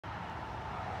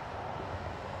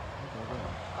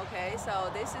Okay,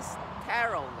 so this is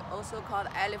taro, also called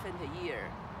elephant ear.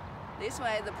 This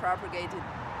one is propagated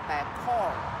by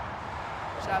corn.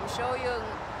 So I'm showing you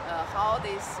how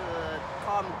this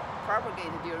corn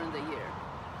propagated during the year.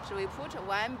 So we put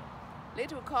one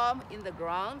little corn in the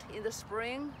ground in the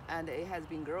spring, and it has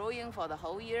been growing for the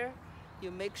whole year. You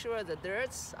make sure the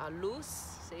dirts are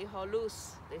loose. See how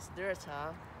loose this dirt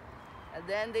are. And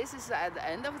then this is at the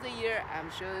end of the year,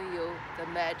 I'm showing you the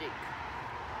magic.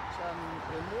 So I'm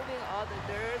removing all the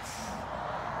dirt.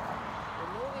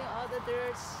 Removing all the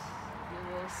dirt, you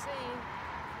will see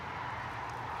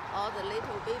all the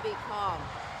little baby corn.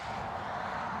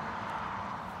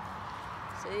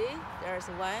 See, there's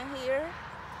one here.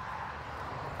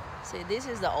 See, this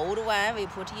is the old one we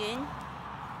put in.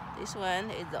 This one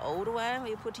is the old one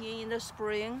we put in the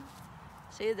spring.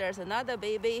 See, there's another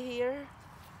baby here.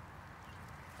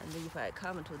 And if I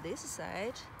come to this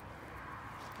side,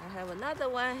 I have another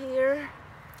one here.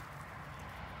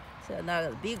 So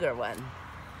another bigger one.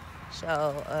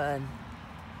 So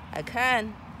I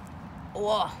can,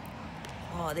 oh,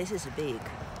 this is big.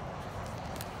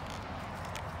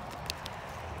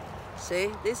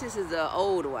 See, this is the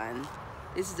old one.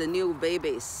 This is the new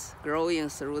babies growing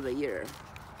through the year.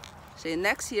 See,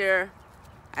 next year,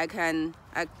 I can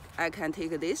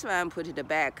take this one, put it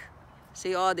back.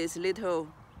 See, all these little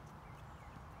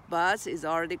buds is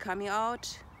already coming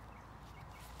out.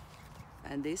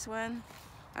 And this one,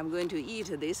 I'm going to eat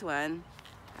this one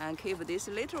and keep this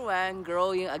little one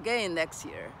growing again next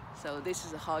year. So this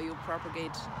is how you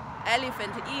propagate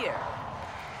elephant ear.